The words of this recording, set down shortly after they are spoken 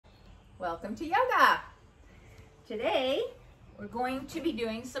Welcome to yoga. Today we're going to be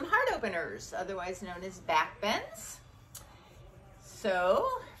doing some heart openers, otherwise known as backbends. So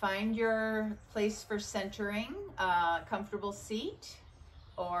find your place for centering, comfortable seat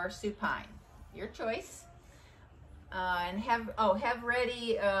or supine, your choice. And have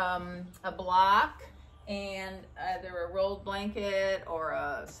ready a block and either a rolled blanket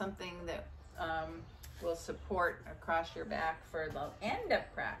or something that will support across your back for the end of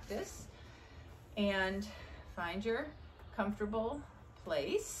practice. And find your comfortable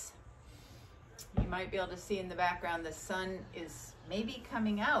place. You might be able to see in the background the sun is maybe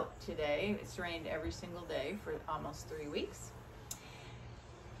coming out today. It's rained every single day for almost 3 weeks.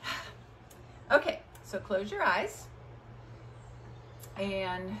 Okay, so close your eyes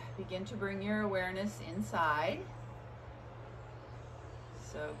and begin to bring your awareness inside.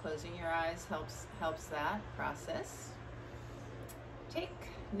 So closing your eyes helps that process. Take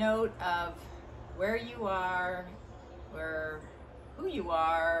note of where you are, who you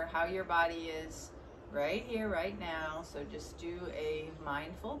are, how your body is right here, right now. So just do a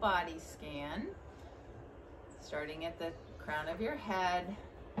mindful body scan, starting at the crown of your head,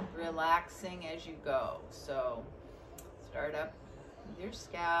 relaxing as you go. So start up with your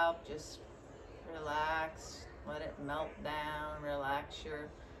scalp, just relax, let it melt down, relax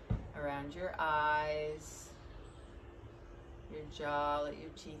around your eyes, your jaw, let your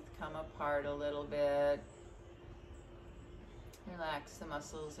teeth come apart a little bit. Relax the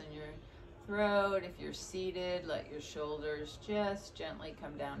muscles in your throat. If you're seated, let your shoulders just gently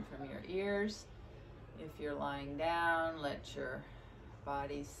come down from your ears. If you're lying down, let your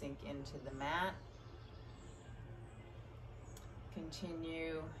body sink into the mat.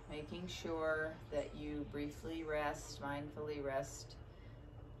 Continue making sure that you briefly rest, mindfully rest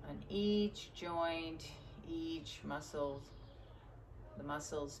on each joint, each muscle, the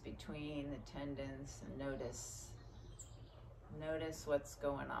muscles between the tendons, and notice what's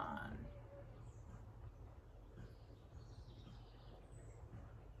going on.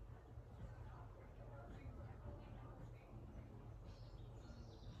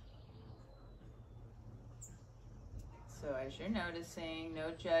 So as you're noticing,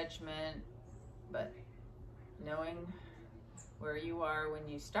 no judgment, but knowing where you are when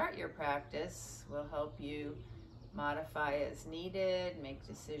you start your practice will help you modify as needed, make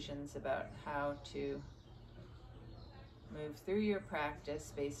decisions about how to move through your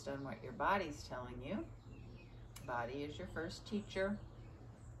practice based on what your body's telling you. Body is your first teacher.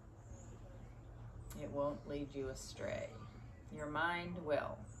 It won't lead you astray. Your mind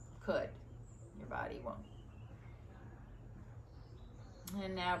could. Your body won't.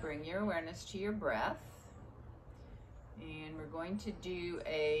 And now bring your awareness to your breath. And we're going to do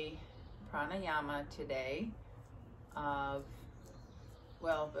a pranayama today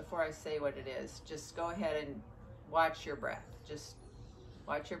before I say what it is, just go ahead and watch your breath. Just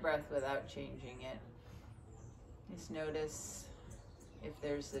watch your breath without changing it. Just notice if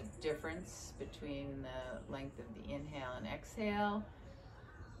there's a difference between the length of the inhale and exhale,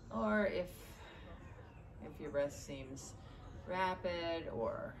 or if your breath seems rapid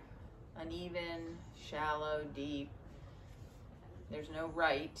or uneven, shallow, deep. There's no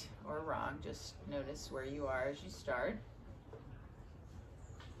right or wrong, just notice where you are as you start.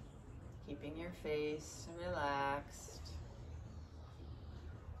 Keeping your face relaxed.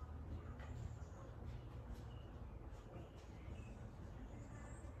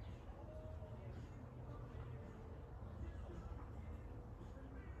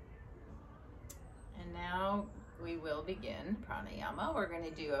 And now we will begin pranayama. We're going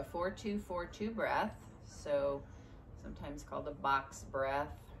to do a 4-2-4-2 breath, so sometimes called a box breath.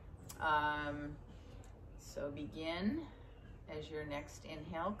 So begin as your next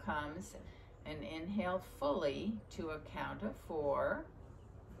inhale comes, and inhale fully to a count of 4.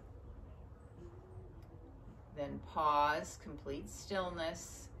 Then pause, complete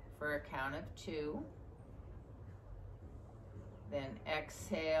stillness for a count of 2. Then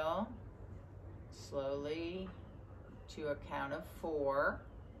exhale slowly to a count of 4.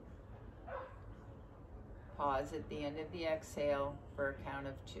 Pause at the end of the exhale for a count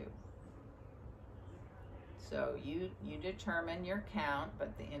of 2. So you determine your count,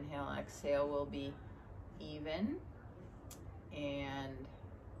 but the inhale exhale will be even, and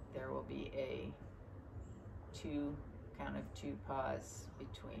there will be a count of 2 pause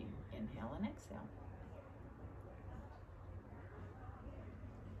between inhale and exhale.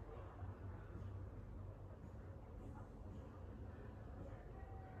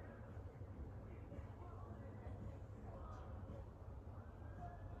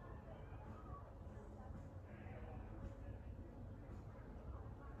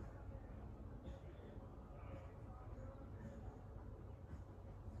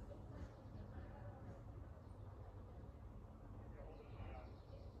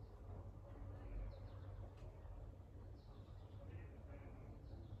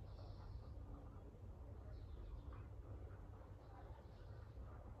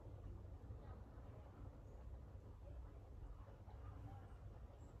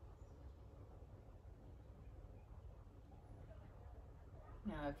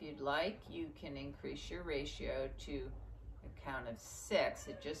 Now, if you'd like, you can increase your ratio to a count of 6.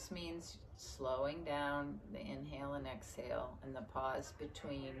 It just means slowing down the inhale and exhale and the pause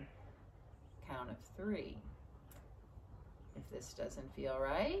between count of 3. If this doesn't feel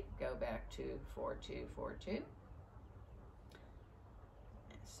right, go back to 4-2, 4-2.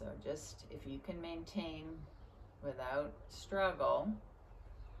 So just if you can maintain without struggle,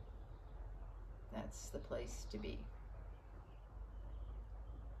 that's the place to be.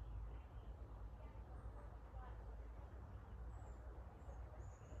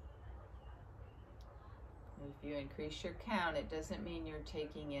 If you increase your count, it doesn't mean you're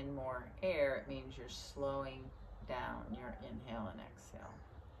taking in more air. It means you're slowing down your inhale and exhale.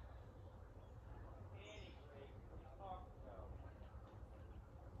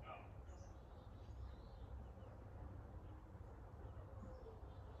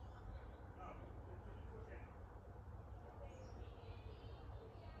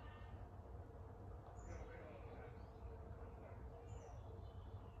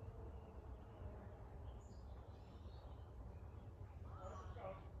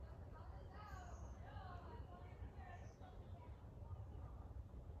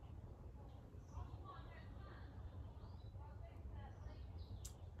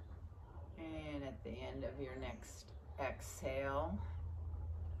 And at the end of your next exhale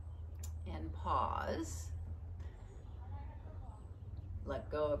and pause, let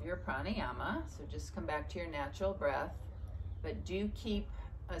go of your pranayama. So just come back to your natural breath, but do keep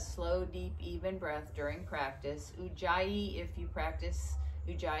a slow, deep, even breath during practice. Ujjayi, if you practice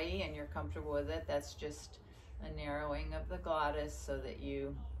Ujjayi and you're comfortable with it, that's just a narrowing of the glottis so that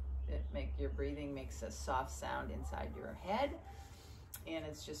your breathing makes a soft sound inside your head. And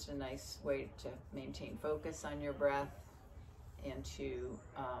it's just a nice way to maintain focus on your breath and to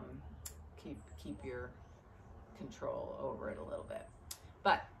keep your control over it a little bit.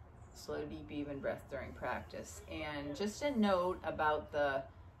 But slow, deep, even breath during practice. And just a note about the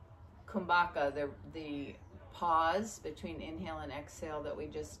kumbhaka, the pause between inhale and exhale that we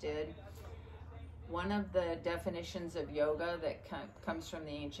just did. One of the definitions of yoga that comes from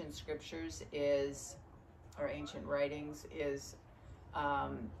the ancient scriptures or ancient writings is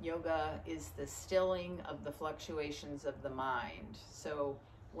yoga is the stilling of the fluctuations of the mind. So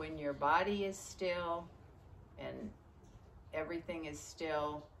when your body is still and everything is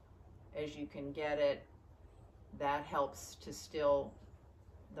still as you can get it, that helps to still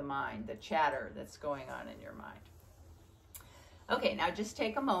the mind, the chatter that's going on in your mind. Okay, now just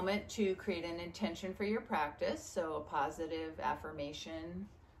take a moment to create an intention for your practice. So a positive affirmation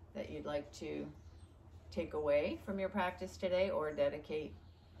that you'd like to take away from your practice today or dedicate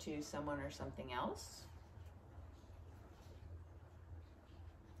to someone or something else.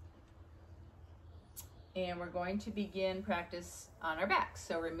 And we're going to begin practice on our backs.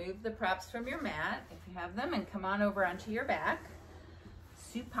 So remove the props from your mat if you have them and come on over onto your back.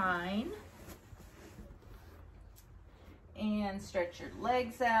 Supine. And stretch your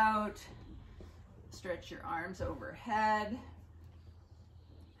legs out. Stretch your arms overhead.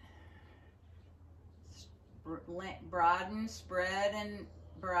 Broaden, spread and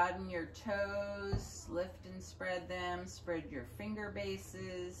broaden your toes. Lift and spread them. Spread your finger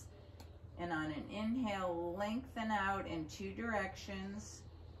bases. And on an inhale, lengthen out in 2 directions.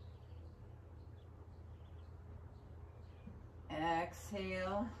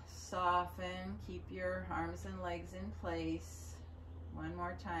 Exhale, soften, keep your arms and legs in place. One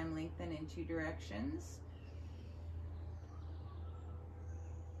more time, lengthen in 2 directions.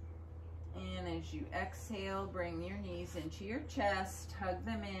 And as you exhale, bring your knees into your chest, hug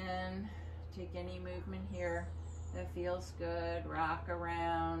them in. Take any movement here that feels good, rock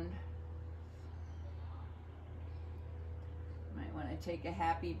around. Might want to take a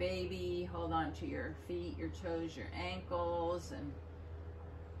happy baby, hold on to your feet, your toes, your ankles, and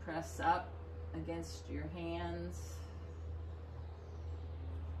press up against your hands.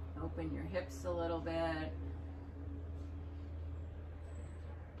 Open your hips a little bit.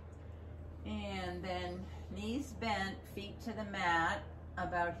 And then knees bent, feet to the mat,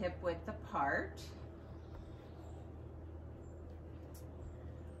 about hip width apart.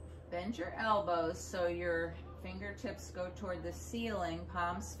 Bend your elbows so your fingertips go toward the ceiling,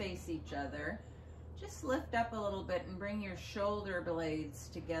 palms face each other. Just lift up a little bit and bring your shoulder blades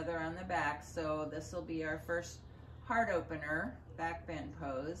together on the back. So this will be our first heart opener, back bend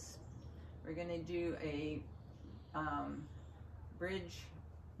pose. We're going to do a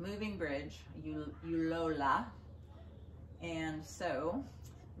moving bridge, ulola. And so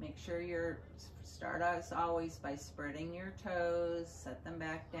make sure you start as always by spreading your toes, set them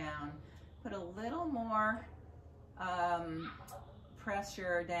back down. Put a little more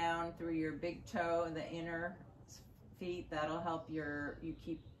pressure down through your big toe and the inner feet. That'll help you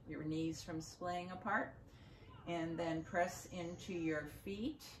keep your knees from splaying apart. And then press into your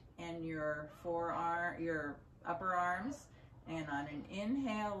feet and your upper arms. And on an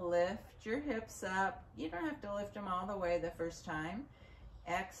inhale, lift your hips up. You don't have to lift them all the way the first time.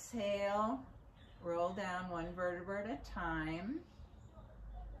 Exhale, roll down one vertebra at a time.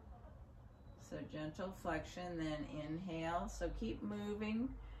 So gentle flexion, then inhale. So keep moving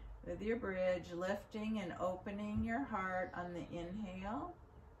with your bridge, lifting and opening your heart on the inhale.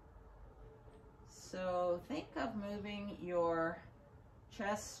 So think of moving your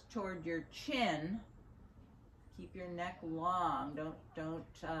chest toward your chin. Keep your neck long. Don't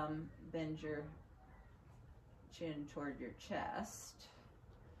bend your chin toward your chest.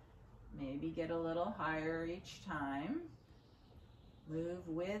 Maybe get a little higher each time. Move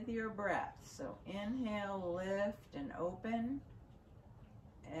with your breath. So inhale, lift and open.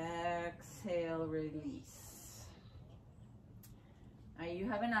 Exhale, release. Now you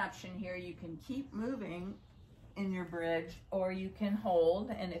have an option here. You can keep moving in your bridge, or you can hold.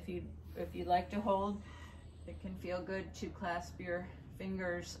 And if you'd like to hold, it can feel good to clasp your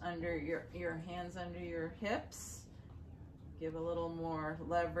fingers under your hands under your hips. Give a little more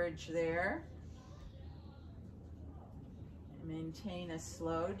leverage there. Maintain a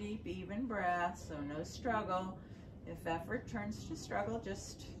slow, deep, even breath, so no struggle. If effort turns to struggle,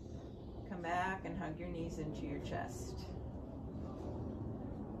 just come back and hug your knees into your chest.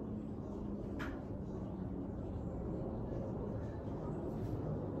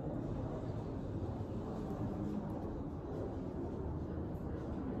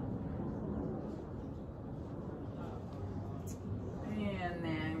 And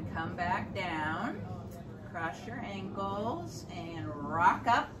then come back down. Cross your ankles and rock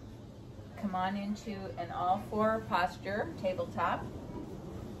up. Come on into an all-four posture, tabletop.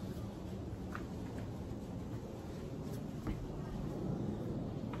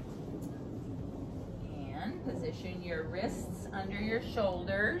 And position your wrists under your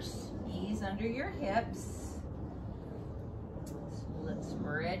shoulders, knees under your hips. So let's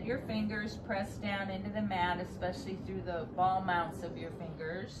spread your fingers, press down into the mat, especially through the ball mounts of your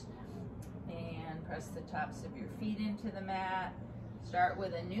fingers. And press the tops of your feet into the mat. Start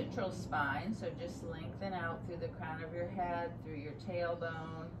with a neutral spine, so just lengthen out through the crown of your head, through your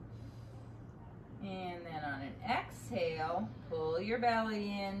tailbone. And then on an exhale, pull your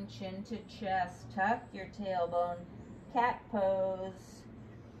belly in, chin to chest, tuck your tailbone, cat pose.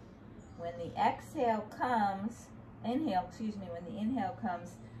 When the exhale comes, when the inhale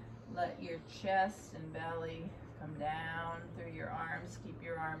comes, let your chest and belly come down through your arms, keep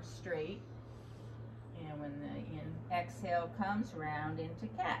your arms straight. And when the exhale comes, round into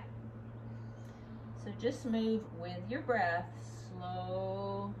cat. So just move with your breath,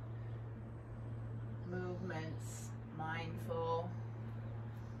 slow movements, mindful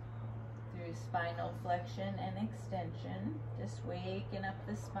through spinal flexion and extension. Just waking up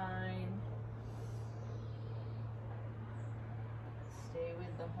the spine. Stay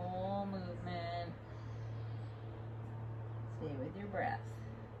with the whole movement. Stay with your breath.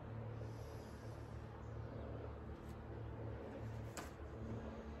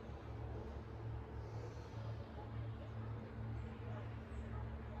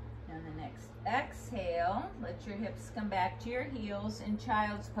 And the next exhale, let your hips come back to your heels in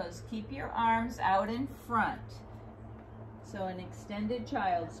child's pose. Keep your arms out in front. So an extended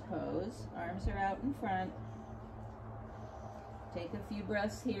child's pose. Arms are out in front. Take a few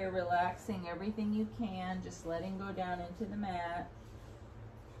breaths here, relaxing everything you can, just letting go down into the mat.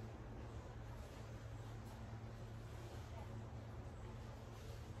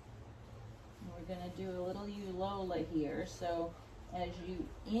 And we're going to do a little Ulola here. So as you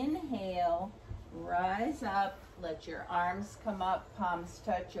inhale, rise up, let your arms come up, palms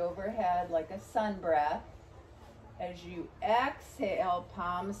touch overhead like a sun breath. As you exhale,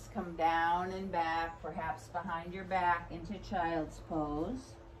 palms come down and back, perhaps behind your back into child's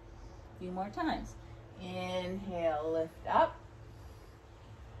pose. A few more times. Inhale, lift up.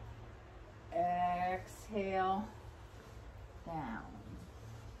 Exhale, down.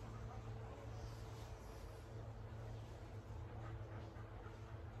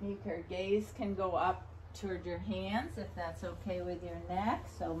 Your gaze can go up toward your hands if that's okay with your neck.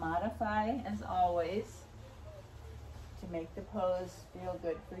 So modify as always to make the pose feel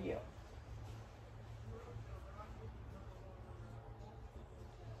good for you.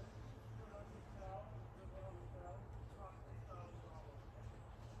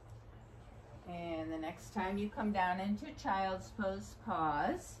 And the next time you come down into child's pose,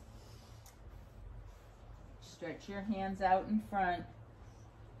 pause. Stretch your hands out in front.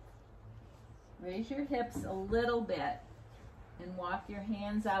 Raise your hips a little bit and walk your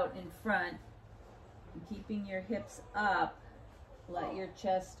hands out in front. And keeping your hips up, let your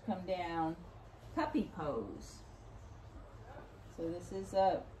chest come down. Puppy pose. So this is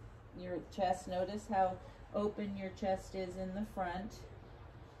your chest. Notice how open your chest is in the front.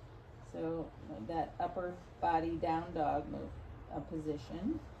 So that upper body down dog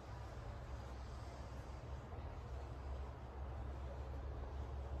position.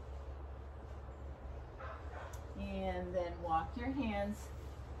 And then walk your hands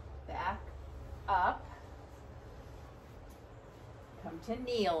back up. Come to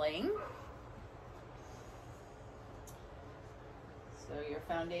kneeling. So your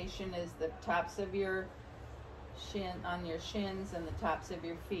foundation is the tops of your on your shins and the tops of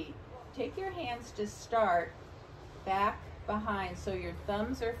your feet. Take your hands to start back behind, so your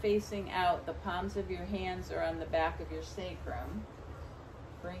thumbs are facing out, the palms of your hands are on the back of your sacrum.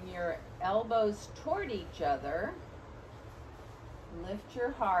 Bring your elbows toward each other. Lift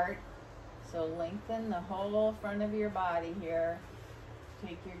your heart. So lengthen the whole front of your body here.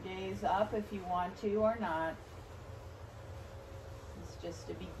 Take your gaze up if you want to or not. It's just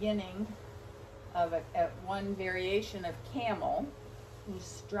a beginning of one variation of camel,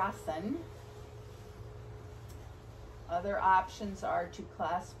 Ustrasan. Other options are to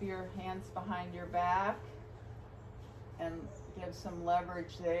clasp your hands behind your back and give some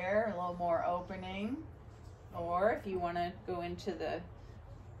leverage there, a little more opening. Or if you want to go into the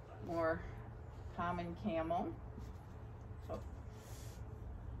more common camel. Oh,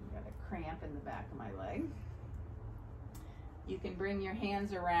 I got a cramp in the back of my leg. You can bring your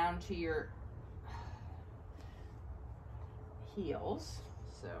hands around to your heels.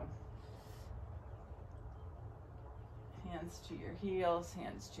 So hands to your heels,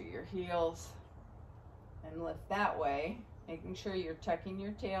 hands to your heels, and lift that way, making sure you're tucking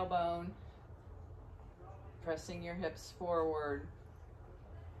your tailbone, pressing your hips forward.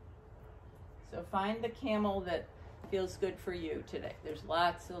 So find the camel that feels good for you today. There's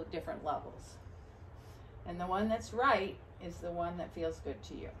lots of different levels. And the one that's right is the one that feels good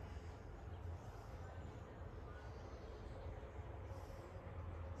to you.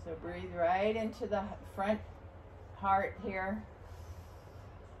 So breathe right into the front heart here.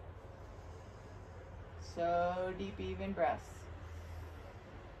 So deep, even breaths.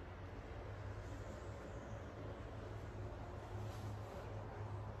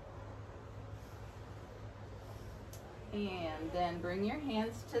 And then bring your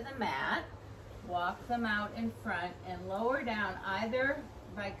hands to the mat. Walk them out in front and lower down, either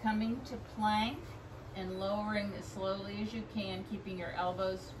by coming to plank and lowering as slowly as you can, keeping your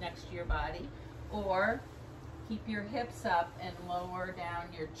elbows next to your body, or keep your hips up and lower down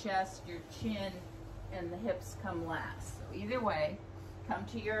your chest, your chin, and the hips come last. So either way, come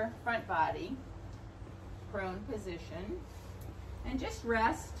to your front body, prone position, and just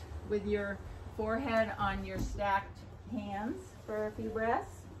rest with your forehead on your stacked hands for a few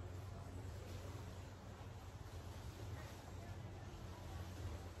breaths.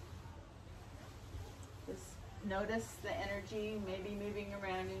 Just notice the energy maybe moving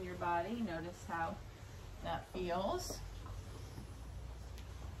around in your body. Notice how that feels.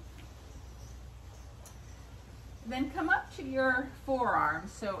 Then come up to your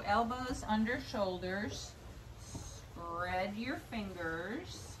forearms, so elbows under shoulders. Spread your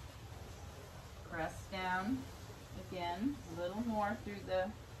fingers. Press down again a little more through the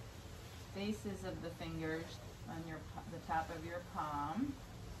bases of the fingers on the top of your palm.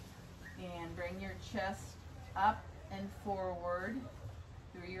 And bring your chest up and forward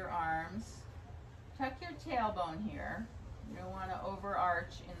through your arms. Tuck your tailbone here. You don't want to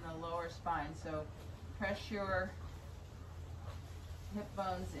overarch in the lower spine, so press your hip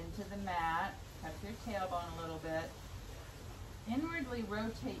bones into the mat. Tuck your tailbone a little bit. Inwardly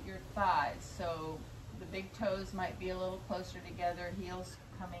rotate your thighs, so the big toes might be a little closer together, heels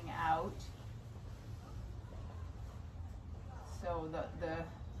coming out. So the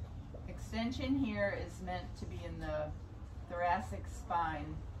extension here is meant to be in the thoracic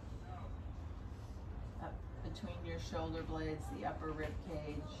spine, up between your shoulder blades, the upper rib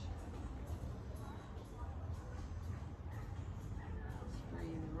cage. Just breathe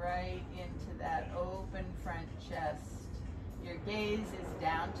right into that open front chest. Your gaze is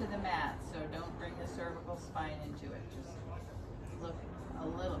down to the mat, so don't bring the cervical spine into it. Just look a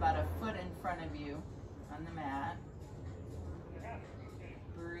little, about a foot in front of you on the mat.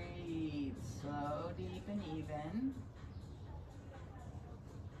 Breathe slow, deep, and even.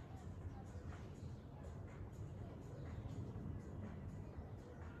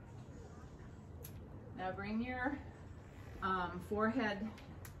 Now bring your forehead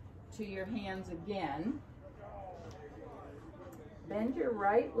to your hands again. Bend your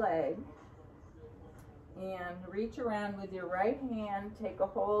right leg and reach around with your right hand. Take a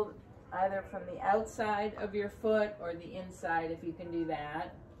hold either from the outside of your foot or the inside if you can do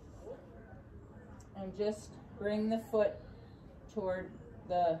that. And just bring the foot toward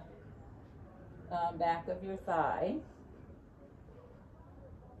the back of your thigh.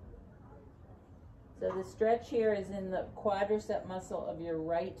 So the stretch here is in the quadricep muscle of your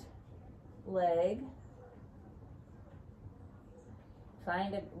right leg.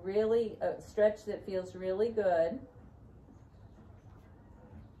 Find a stretch that feels really good.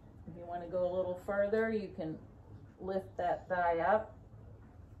 If you want to go a little further, you can lift that thigh up.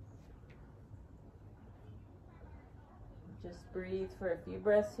 Just breathe for a few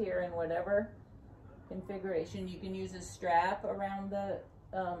breaths here in whatever configuration. You can use a strap around the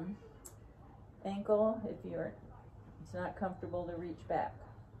ankle if it's not comfortable to reach back.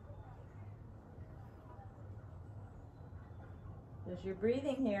 As you're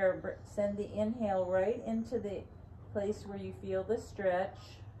breathing here, send the inhale right into the place where you feel the stretch,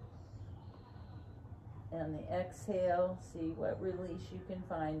 and the exhale, see what release you can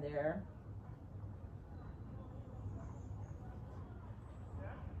find there.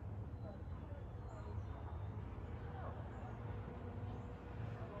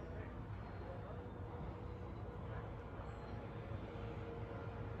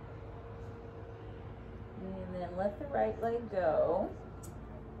 And then let the right leg go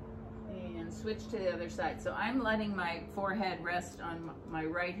and switch to the other side. So I'm letting my forehead rest on my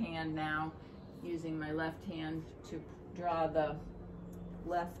right hand now, using my left hand to draw the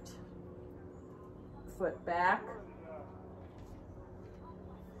left foot back.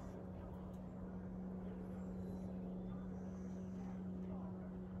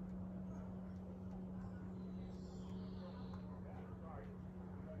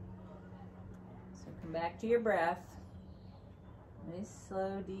 Come back to your breath. Nice,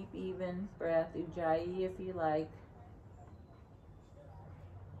 slow, deep, even breath. Ujjayi if you like.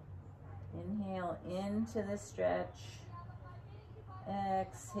 Inhale into the stretch.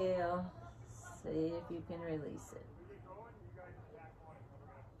 Exhale. See if you can release it.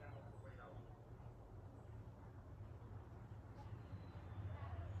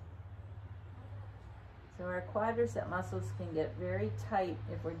 So our quadricep muscles can get very tight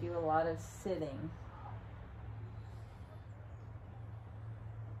if we do a lot of sitting.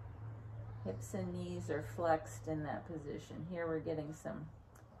 Hips and knees are flexed in that position. Here we're getting some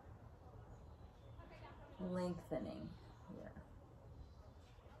lengthening here.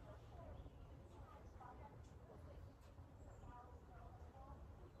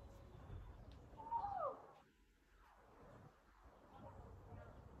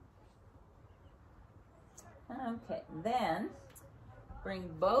 Okay, then bring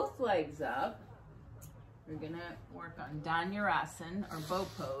both legs up. We're gonna work on Dhanurasana or bow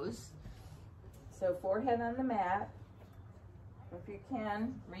pose. So forehead on the mat. If you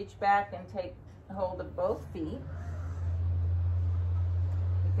can, reach back and take hold of both feet.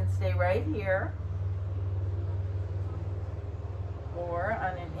 You can stay right here. Or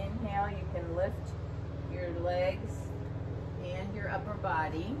on an inhale, you can lift your legs and your upper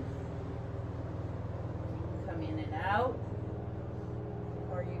body. Come in and out.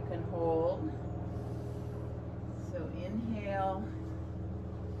 Or you can hold. So inhale.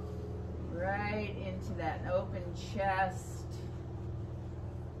 Right into that open chest.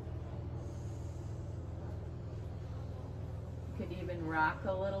 You could even rock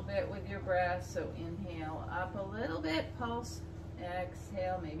a little bit with your breath. So inhale up a little bit, pulse,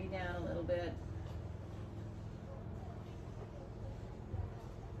 exhale, maybe down a little bit.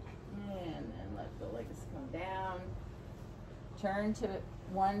 And then let the legs come down. Turn to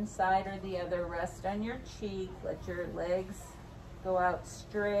one side or the other, rest on your cheek, let your legs go out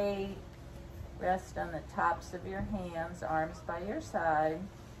straight. Rest on the tops of your hands, arms by your side.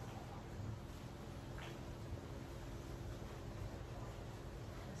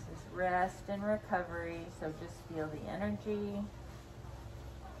 This is rest and recovery, so just feel the energy.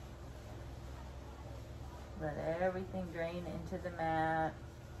 Let everything drain into the mat.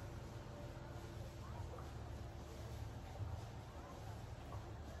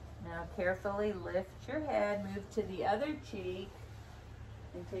 Now carefully lift your head, move to the other cheek,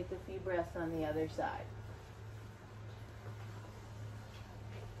 and take a few breaths on the other side.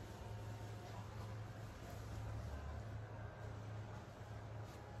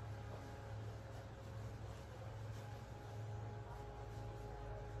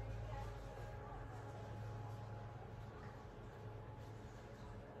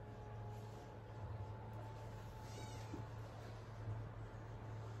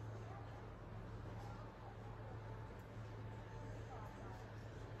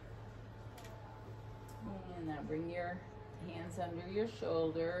 Now bring your hands under your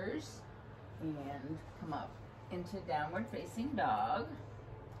shoulders and come up into downward facing dog.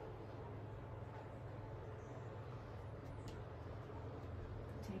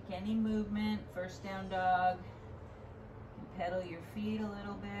 Take any movement, first down dog. Pedal your feet a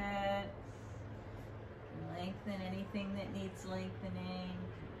little bit. Lengthen anything that needs lengthening.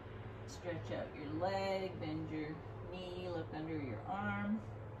 Stretch out your leg, bend your knee, look under your arm.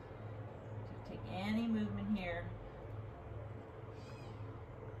 So take any movement here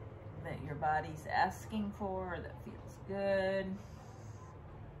that your body's asking for, that feels good.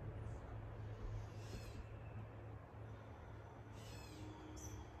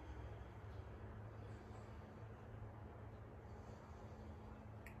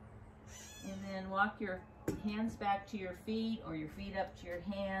 And then walk your hands back to your feet or your feet up to your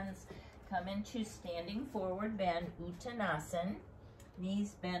hands. Come into standing forward bend, Uttanasana.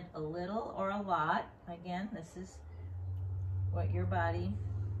 Knees bent a little or a lot. Again, this is what your body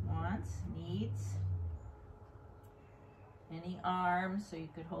wants, needs. Any arms, so you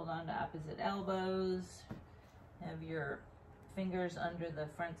could hold on to opposite elbows. Have your fingers under the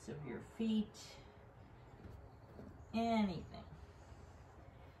fronts of your feet. Anything.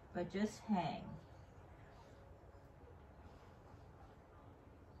 But just hang.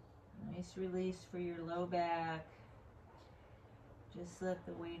 Nice release for your low back. Just let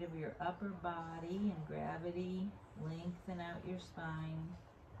the weight of your upper body and gravity lengthen out your spine.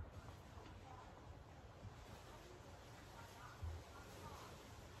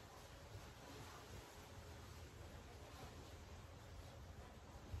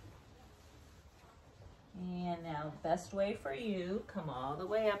 And now, best way for you, come all the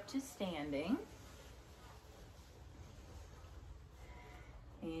way up to standing.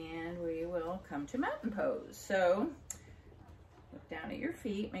 And we will come to mountain pose. So, look down at your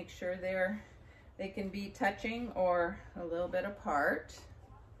feet, make sure they can be touching or a little bit apart.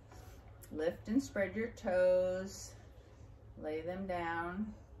 Lift and spread your toes, lay them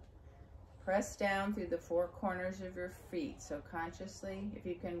down. Press down through the four corners of your feet. So consciously, if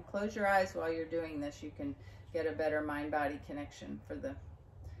you can close your eyes while you're doing this, you can get a better mind-body connection for the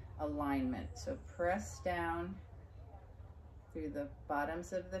alignment. So press down through the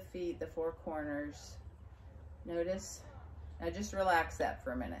bottoms of the feet, the four corners. Notice, now just relax that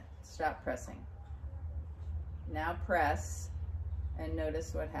for a minute. Stop pressing. Now press and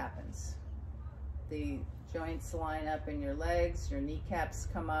notice what happens. The joints line up in your legs, your kneecaps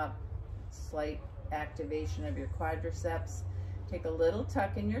come up. Slight activation of your quadriceps. Take a little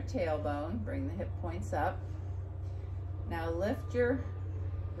tuck in your tailbone, bring the hip points up. Now lift your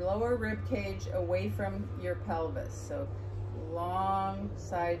lower rib cage away from your pelvis, so long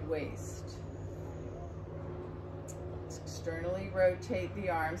side waist. Externally rotate the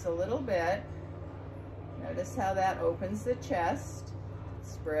arms a little bit. Notice how that opens the chest.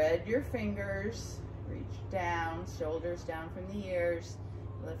 Spread your fingers, reach down, shoulders down from the ears.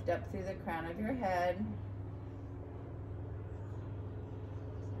 Lift up through the crown of your head.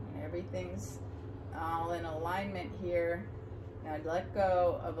 Everything's all in alignment here. Now let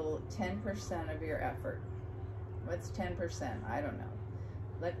go of 10% of your effort. What's 10%? I don't know.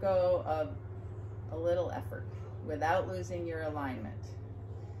 Let go of a little effort without losing your alignment.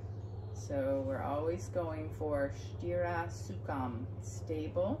 So we're always going for Sthira Sukham,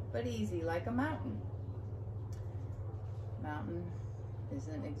 stable but easy, like a mountain. Mountain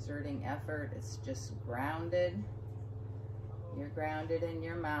isn't exerting effort, it's just grounded. You're grounded in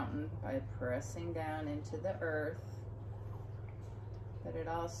your mountain by pressing down into the earth, but it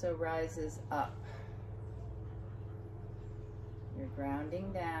also rises up. You're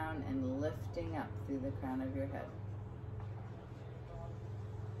grounding down and lifting up through the crown of your head.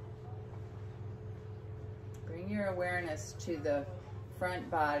 Bring your awareness to the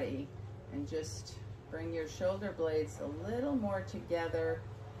front body and just bring your shoulder blades a little more together,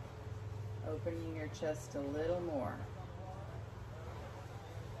 opening your chest a little more.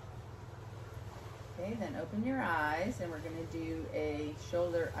 Okay, then open your eyes and we're going to do a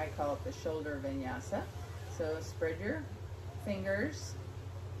shoulder, I call it the shoulder vinyasa. So spread your fingers,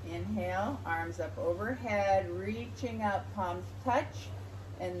 inhale, arms up overhead, reaching up, palms touch,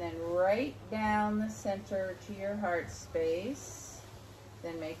 and then right down the center to your heart space.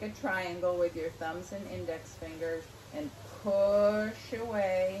 Then make a triangle with your thumbs and index fingers and push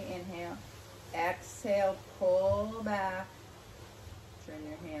away. Inhale. Exhale, pull back. Turn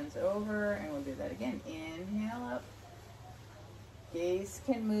your hands over and we'll do that again. Inhale up. Gaze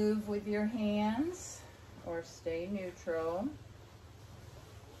can move with your hands or stay neutral.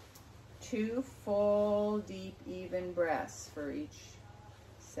 2 full, deep, even breaths for each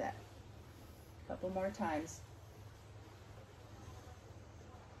set. Couple more times.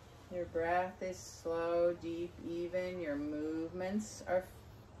 Your breath is slow, deep, even. Your movements are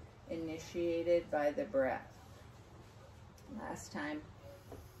initiated by the breath. Last time.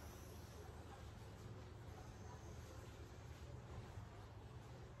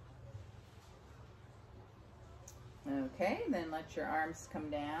 Okay, then let your arms come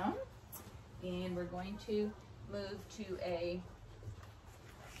down. And we're going to move to a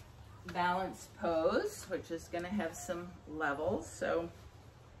balanced pose, which is going to have some levels. So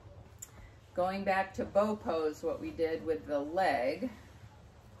going back to bow pose, what we did with the leg,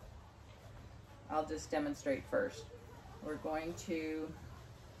 I'll just demonstrate first. We're going to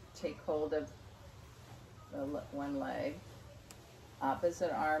take hold of the one leg,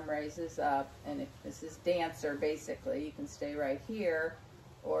 opposite arm raises up, and if this is dancer, basically, you can stay right here,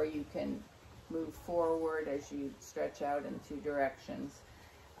 or you can move forward as you stretch out in two directions.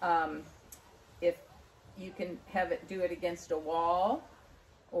 If you can have it, do it against a wall,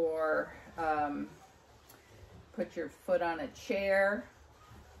 or put your foot on a chair.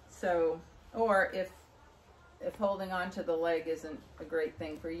 So, or if holding on to the leg isn't a great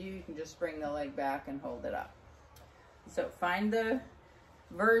thing for you, you can just bring the leg back and hold it up. So find the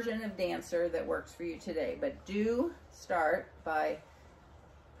version of dancer that works for you today, but do start by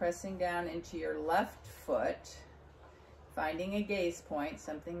pressing down into your left foot, finding a gaze point,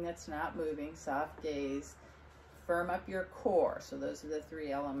 something that's not moving, soft gaze. Firm up your core. So those are the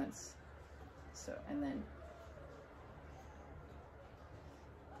three elements. So, and then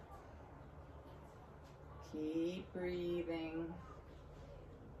keep breathing.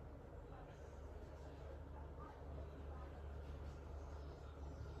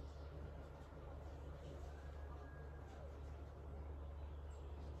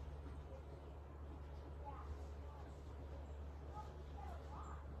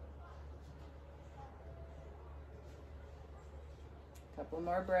 Couple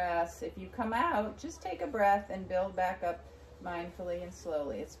more breaths. If you come out, just take a breath and build back up mindfully and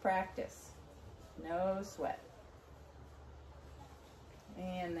slowly. It's practice. No sweat.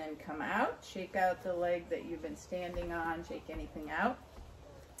 And then come out. Shake out the leg that you've been standing on. Shake anything out.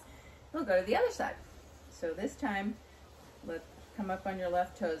 We'll go to the other side. So this time, come up on your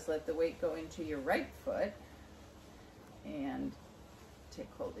left toes. Let the weight go into your right foot. And take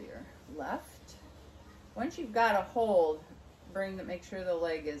hold of your left. Once you've got a hold, make sure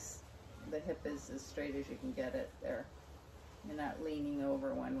the hip is as straight as you can get it there. You're not leaning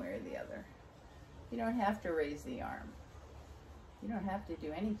over one way or the other. You don't have to raise the arm. You don't have to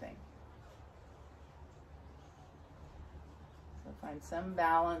do anything. So find some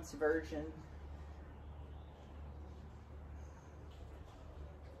balanced version.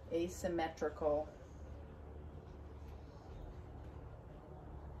 Asymmetrical.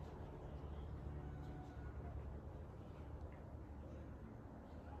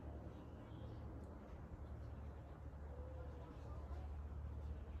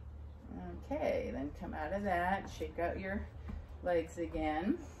 Okay, then come out of that, shake out your legs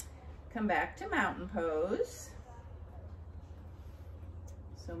again. Come back to mountain pose.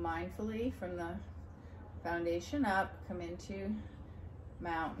 So mindfully from the foundation up, come into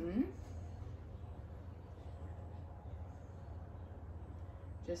mountain.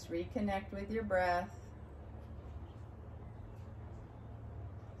 Just reconnect with your breath.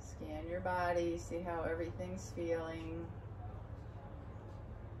 Scan your body, see how everything's feeling.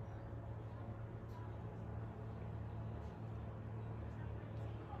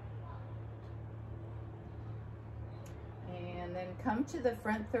 And then come to the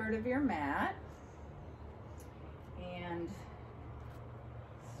front third of your mat and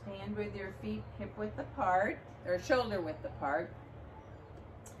stand with your feet hip width apart, or shoulder width apart.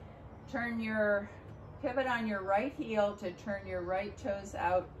 Pivot on your right heel to turn your right toes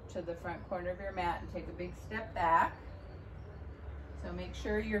out to the front corner of your mat and take a big step back. So make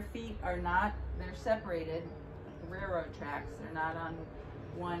sure your feet are not, they're separated, railroad tracks, they're not on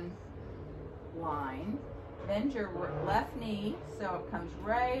one line. Bend your left knee so it comes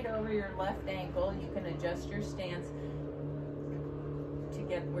right over your left ankle. You can adjust your stance to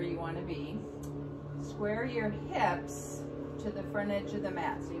get where you want to be. Square your hips to the front edge of the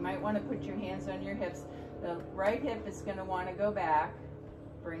mat. So you might want to put your hands on your hips. The right hip is going to want to go back.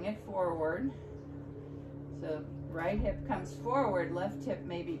 Bring it forward. So right hip comes forward, left hip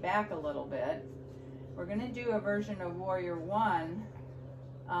may be back a little bit. We're going to do a version of Warrior One.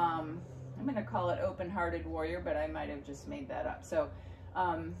 I'm going to call it Open-Hearted Warrior, but I might have just made that up. So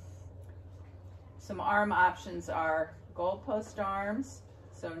some arm options are goalpost arms.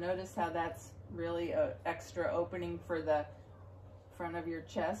 So notice how that's really an extra opening for the front of your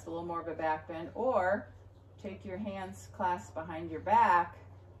chest, a little more of a back bend, or take your hands clasped behind your back,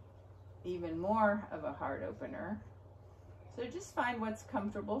 even more of a heart opener. So just find what's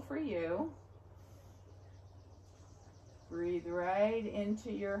comfortable for you. Breathe right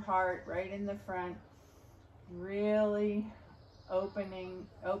into your heart, right in the front, really opening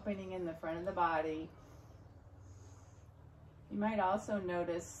in the front of the body. You might also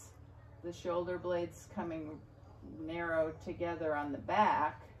notice the shoulder blades coming narrow together on the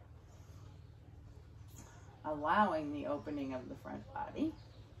back, allowing the opening of the front body.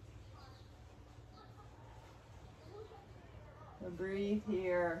 So breathe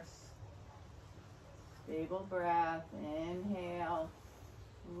here. Stable breath. Inhale.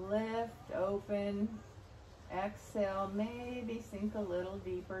 Lift, open. Exhale. Maybe sink a little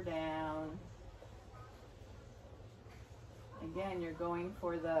deeper down. Again, you're going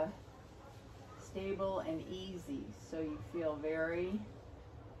for the stable and easy, so you feel very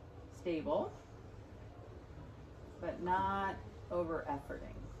stable, but not over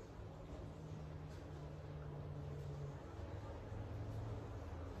efforting.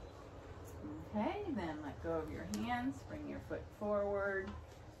 Okay, then let go of your hands, bring your foot forward.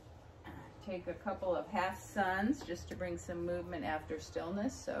 Take a couple of half suns just to bring some movement after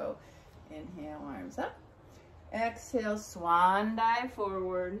stillness. So inhale, arms up. Exhale, swan dive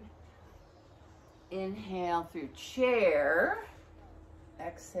forward. Inhale through chair.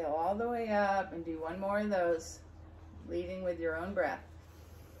 Exhale all the way up, and do one more of those, leading with your own breath.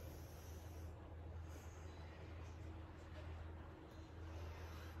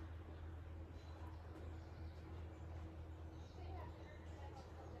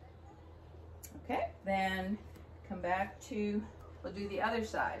 Okay, then come back to, we'll do the other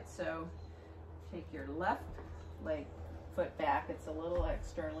side. So take your left leg, foot back, it's a little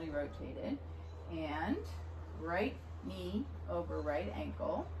externally rotated, and right knee over right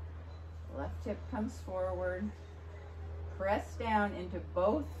ankle. Left hip comes forward. Press down into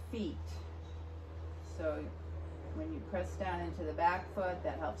both feet. So when you press down into the back foot,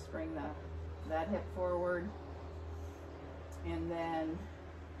 that helps bring that hip forward. And then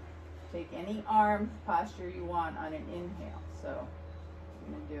take any arm posture you want on an inhale. So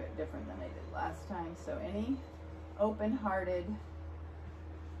I'm going to do it different than I did last time. So any open-hearted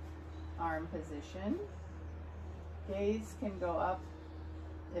arm position. Gaze can go up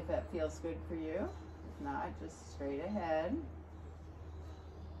if that feels good for you. If not, just straight ahead.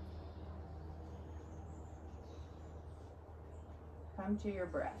 Come to your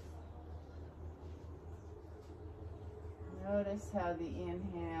breath. Notice how the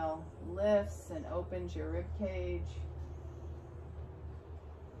inhale lifts and opens your rib cage.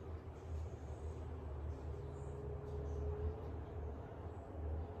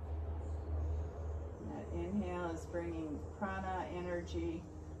 That inhale is bringing prana energy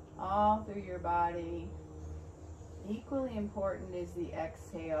all through your body. Equally important is the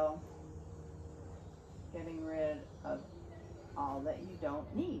exhale, getting rid of all that you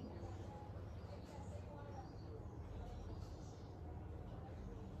don't need.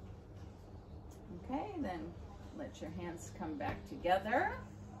 Okay, then let your hands come back together.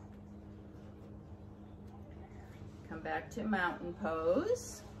 Come back to mountain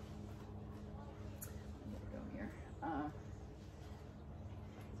pose. There we go here.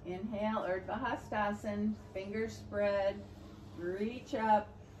 Inhale, Urdhva Hastasana, fingers spread, reach up.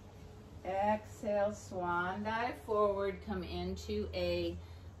 Exhale, swan dive forward, come into a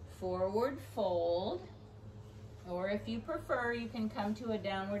forward fold. Or if you prefer, you can come to a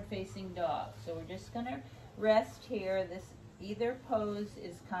downward facing dog. So we're just gonna rest here. Either pose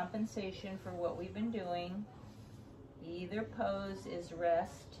is compensation for what we've been doing. Either pose is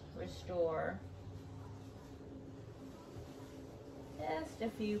rest, restore. Just a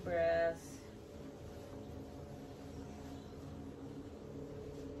few breaths.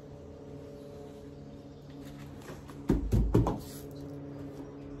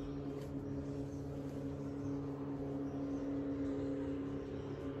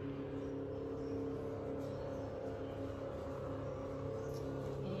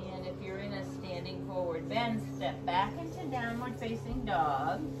 Forward bend, step back into downward facing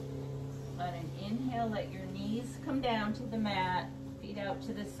dog. On an inhale, let your knees come down to the mat, feet out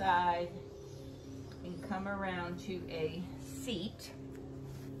to the side, and come around to a seat.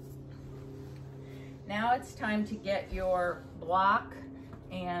 Now it's time to get your block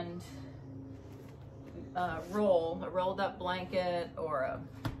and a rolled up blanket or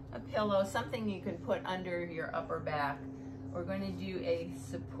a pillow, something you can put under your upper back. We're going to do a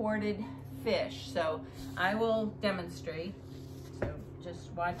supported fish. So I will demonstrate. So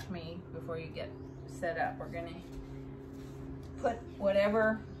just watch me before you get set up. We're going to put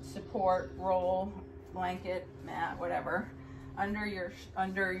whatever support, roll, blanket, mat, whatever, under your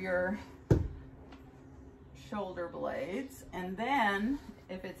shoulder blades. And then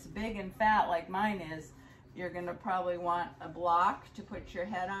if it's big and fat like mine is, you're gonna probably want a block to put your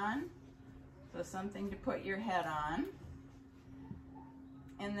head on. So something to put your head on.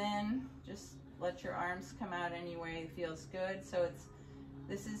 And then just let your arms come out any way it feels good. So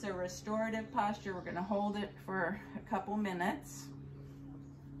this is a restorative posture. We're gonna hold it for a couple minutes.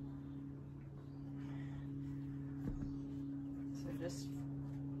 So just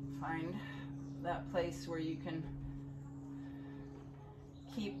find that place where you can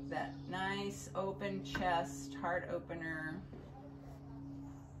keep that nice open chest, heart opener.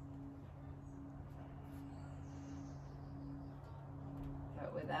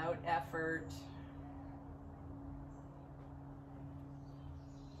 But without effort.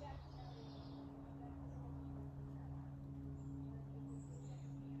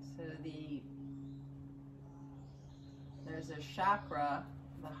 So there's a chakra,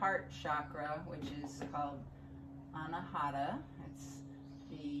 the heart chakra, which is called Anahata. It's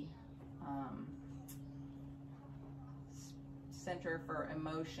the center for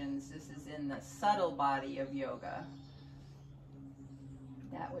emotions. This is in the subtle body of yoga,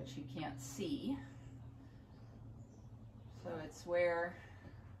 that which you can't see. So it's where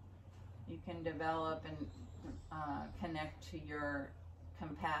you can develop and connect to your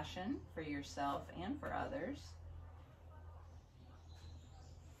compassion for yourself and for others.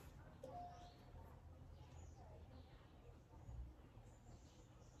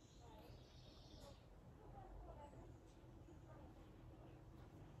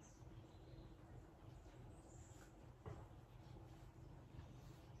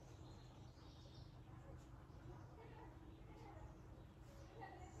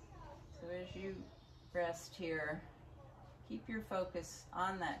 So as you rest here, keep your focus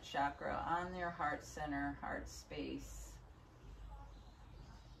on that chakra, on their heart center, heart space.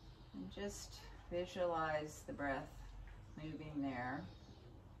 And just visualize the breath moving there.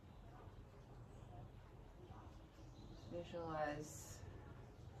 Visualize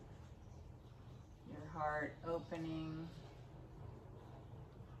your heart opening.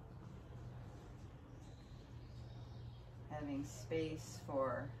 Having space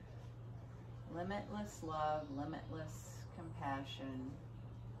for limitless love, limitless compassion.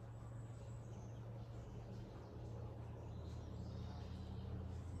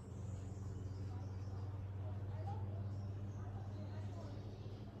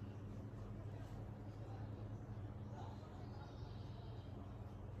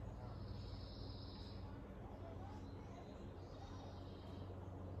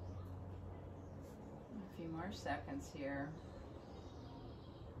 A few more seconds here.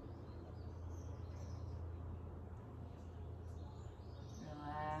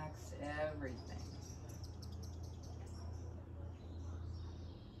 Relax everything.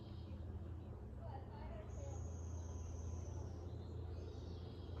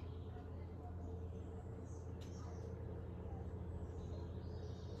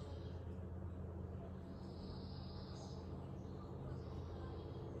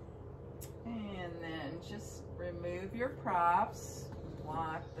 And then just remove your props,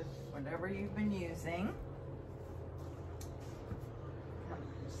 block whatever you've been using.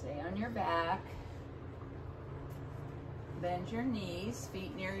 Stay on your back. Bend your knees,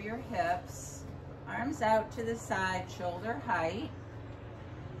 feet near your hips, arms out to the side, shoulder height.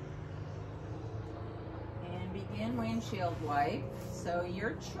 And begin windshield wipe. So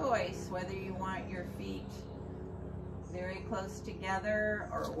your choice, whether you want your feet very close together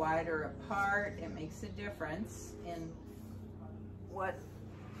or wider apart, it makes a difference in what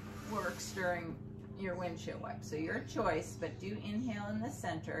works during your windshield wipe. So your choice, but do inhale in the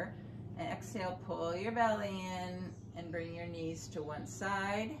center and exhale, pull your belly in and bring your knees to one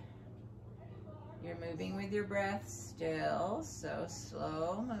side. You're moving with your breath still, so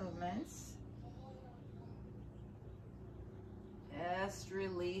slow movements. Just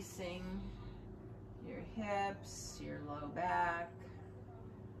releasing your hips, your low back.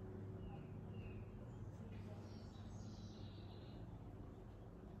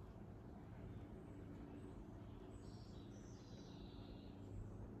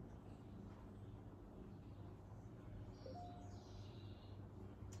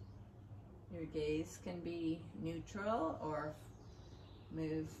 Your gaze can be neutral or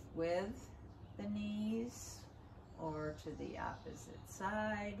move with the knees or to the opposite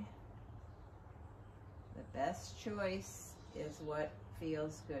side. The best choice is what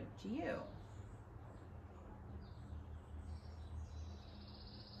feels good to you.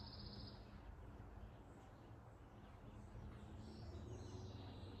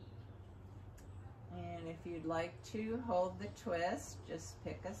 you'd like to hold the twist, just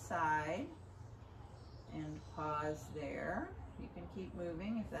pick a side and pause there. You can keep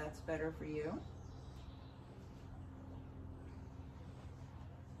moving if that's better for you.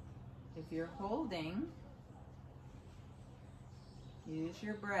 If you're holding, use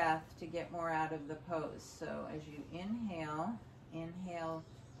your breath to get more out of the pose. So as you inhale, inhale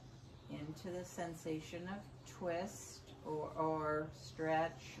into the sensation of twist or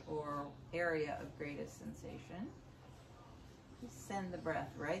stretch or area of greatest sensation. Just send the breath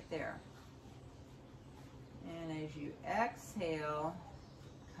right there. And as you exhale,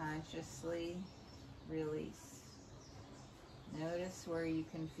 consciously release. Notice where you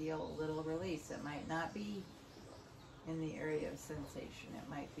can feel a little release. It might not be in the area of sensation. It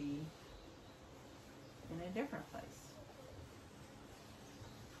might be in a different place.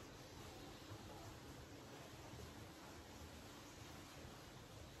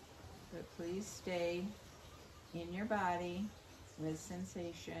 But please stay in your body with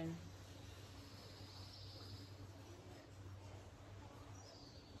sensation.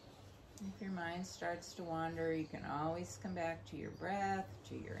 If your mind starts to wander, you can always come back to your breath,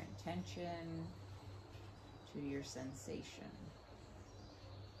 to your intention, to your sensation.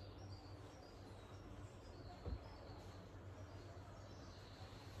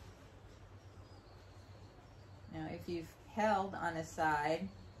 Now, if you've held on a side,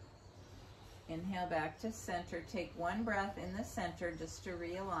 inhale back to center. Take one breath in the center just to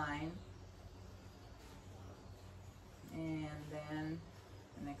realign. And then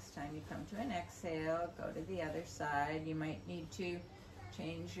the next time you come to an exhale, go to the other side. You might need to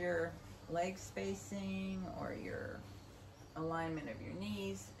change your leg spacing or your alignment of your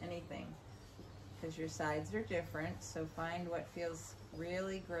knees, anything, because your sides are different. So find what feels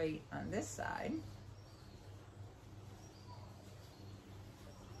really great on this side.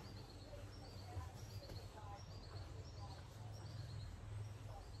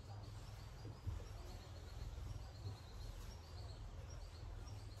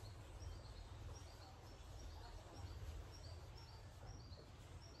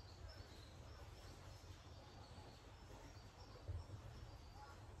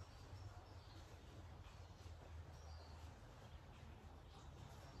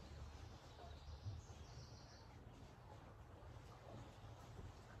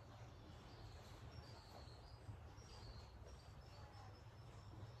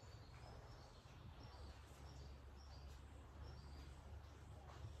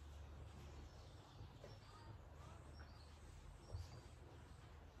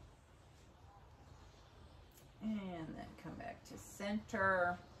 And then come back to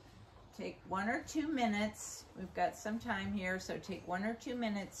center. Take 1 or 2 minutes. We've got some time here, so take 1 or 2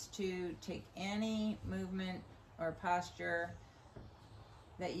 minutes to take any movement or posture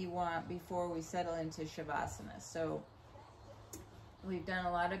that you want before we settle into Shavasana. So we've done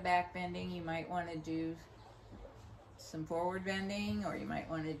a lot of back bending. You might want to do some forward bending, or you might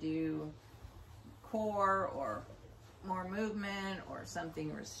want to do core or more movement or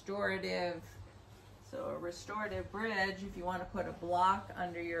something restorative. So a restorative bridge, if you want to put a block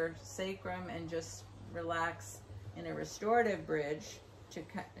under your sacrum and just relax in a restorative bridge to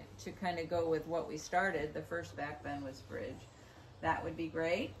kind of go with what we started, the first back bend was bridge, that would be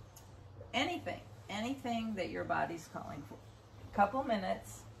great. Anything that your body's calling for. A couple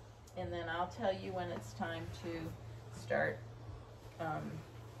minutes, and then I'll tell you when it's time to start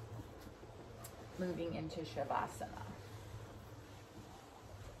moving into Shavasana.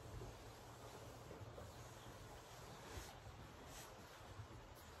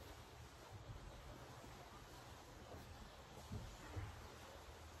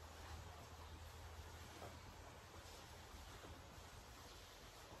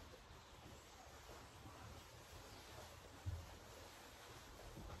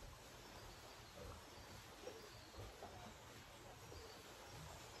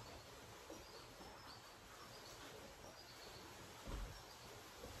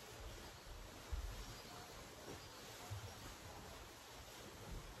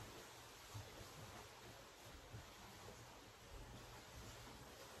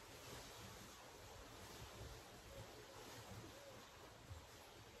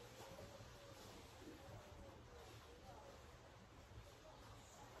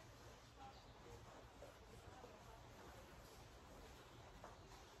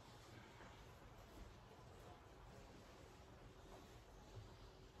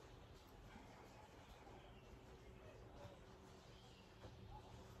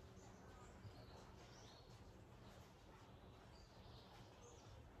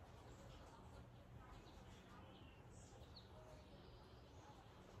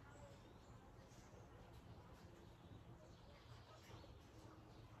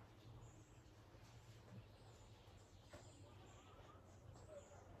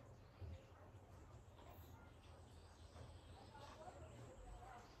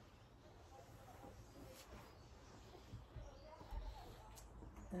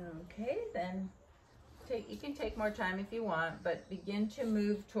 Okay, then you can take more time if you want, but begin to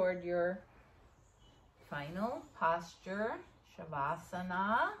move toward your final posture,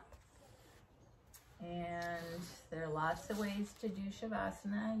 Shavasana. And there are lots of ways to do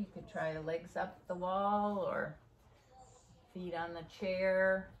Shavasana. You could try legs up the wall or feet on the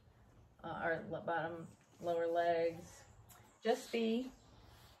chair, or lower legs. Just be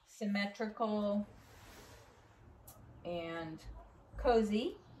symmetrical and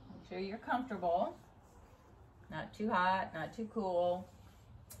cozy. Make sure you're comfortable. Not too hot, not too cool.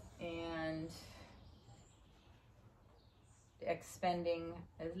 And expending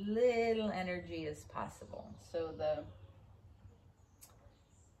as little energy as possible. So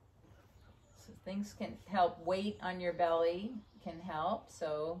things can help. Weight on your belly can help.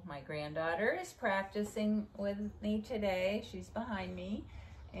 So my granddaughter is practicing with me today. She's behind me,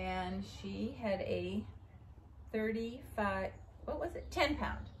 and she had a 35, what was it? 10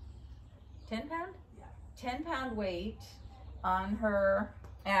 pound? 10 pound? Yeah. 10 pound weight on her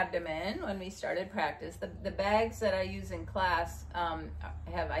abdomen when we started practice. The bags that I use in class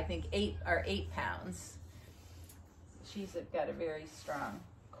have, I think, 8 pounds. She's got a very strong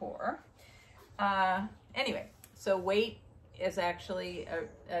core. Anyway, so weight is actually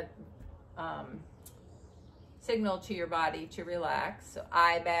a signal to your body to relax. So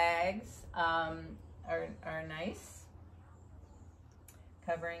eye bags are nice.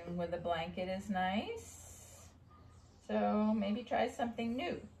 Covering with a blanket is nice. So maybe try something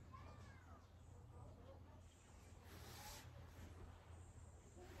new.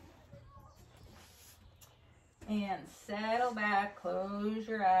 And settle back, close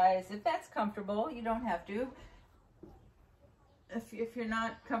your eyes. If that's comfortable, you don't have to. If you're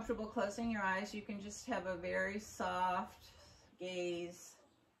not comfortable closing your eyes, you can just have a very soft gaze.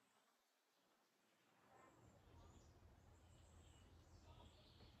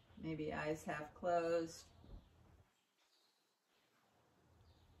 Maybe eyes half closed.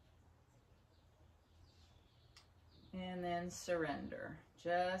 And then surrender.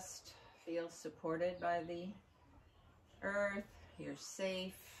 Just feel supported by the earth. You're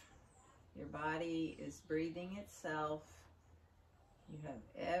safe. Your body is breathing itself. You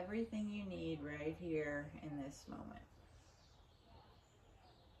have everything you need right here in this moment.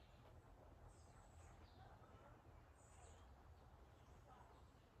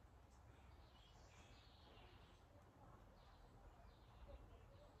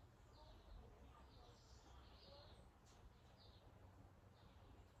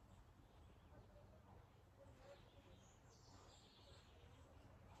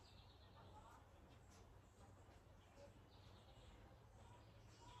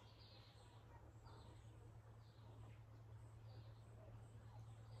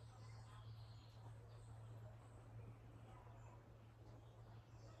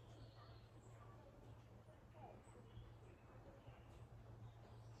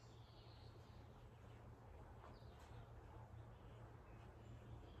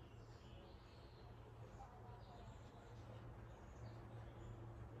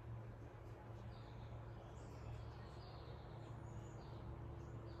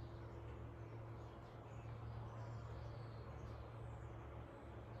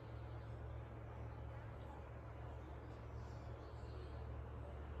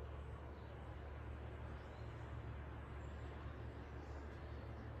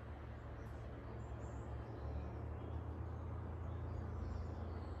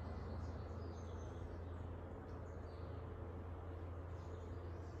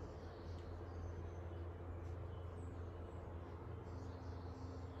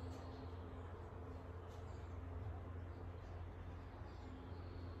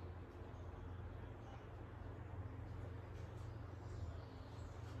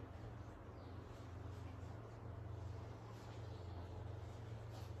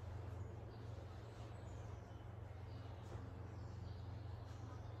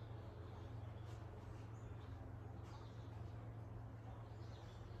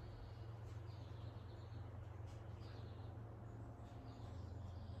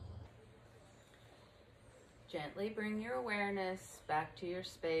 Gently bring your awareness back to your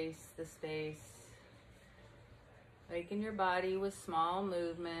space, the space. Waken your body with small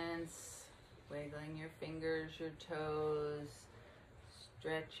movements, wiggling your fingers, your toes,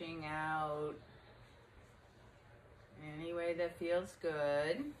 stretching out any way that feels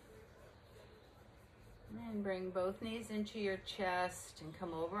good. And bring both knees into your chest and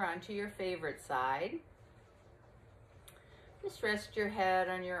come over onto your favorite side. Just rest your head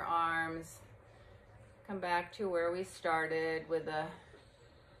on your arms. Come back to where we started with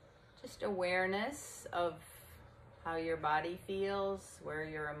just awareness of how your body feels, where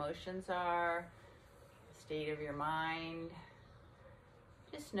your emotions are, the state of your mind.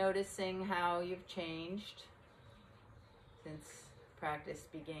 Just noticing how you've changed since practice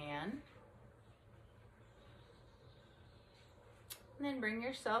began. And then bring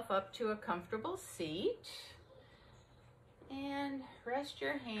yourself up to a comfortable seat and rest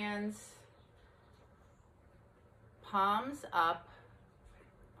your hands palms up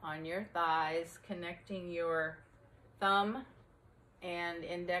on your thighs, connecting your thumb and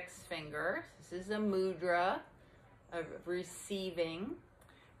index finger. This is a mudra of receiving.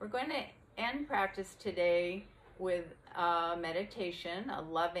 We're going to end practice today with a meditation,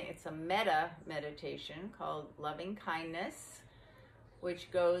 it's a metta meditation called loving kindness,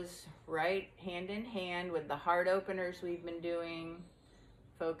 which goes right hand in hand with the heart openers we've been doing,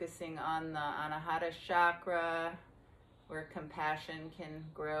 focusing on the Anahata chakra, where compassion can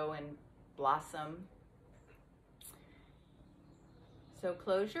grow and blossom. So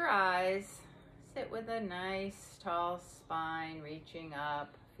close your eyes, sit with a nice tall spine reaching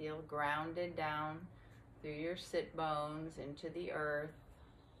up, feel grounded down through your sit bones into the earth.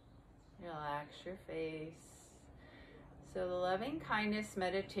 Relax your face. So the loving kindness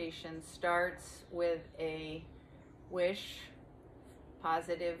meditation starts with a wish,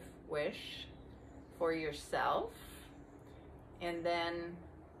 positive wish for yourself. And then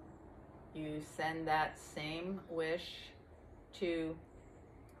you send that same wish to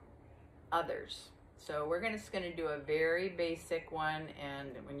others. So we're just going to do a very basic one,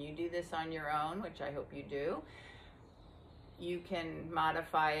 and when you do this on your own, which I hope you do, you can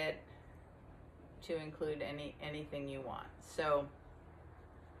modify it to include anything you want. So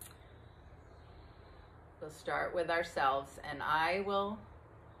we'll start with ourselves, and I will,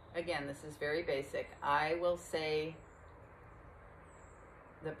 again, this is very basic, I will say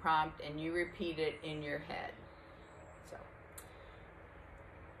the prompt and you repeat it in your head. So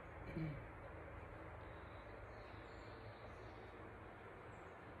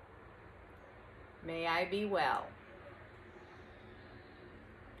may I be well.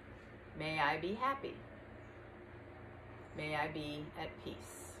 May I be happy. May I be at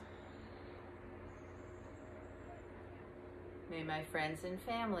peace. May my friends and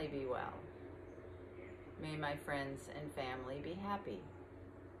family be well. May my friends and family be happy.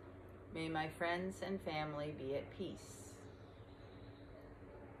 May my friends and family be at peace.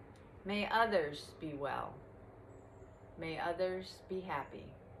 May others be well. May others be happy.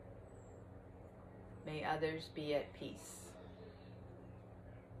 May others be at peace.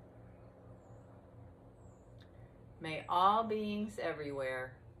 May all beings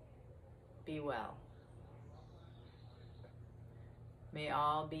everywhere be well. May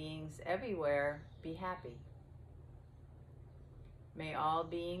all beings everywhere be happy. May all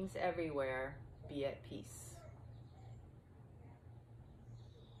beings everywhere be at peace.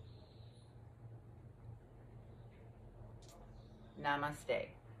 Namaste.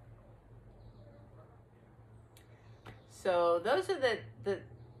 So those are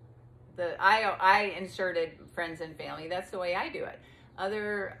I inserted friends and family. That's the way I do it.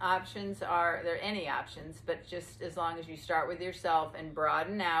 Other options are, there are any options, but just as long as you start with yourself and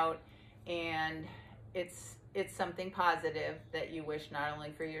broaden out, and it's something positive that you wish not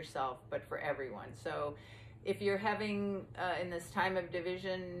only for yourself, but for everyone. So if you're having, in this time of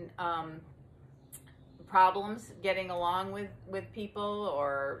division, problems getting along with people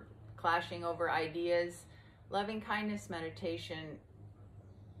or clashing over ideas, loving kindness meditation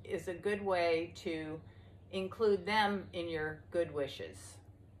is a good way to include them in your good wishes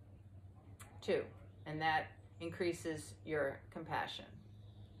too, and that increases your compassion.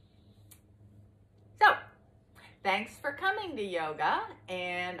 So thanks for coming to yoga,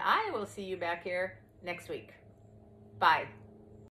 and I will see you back here next week. Bye.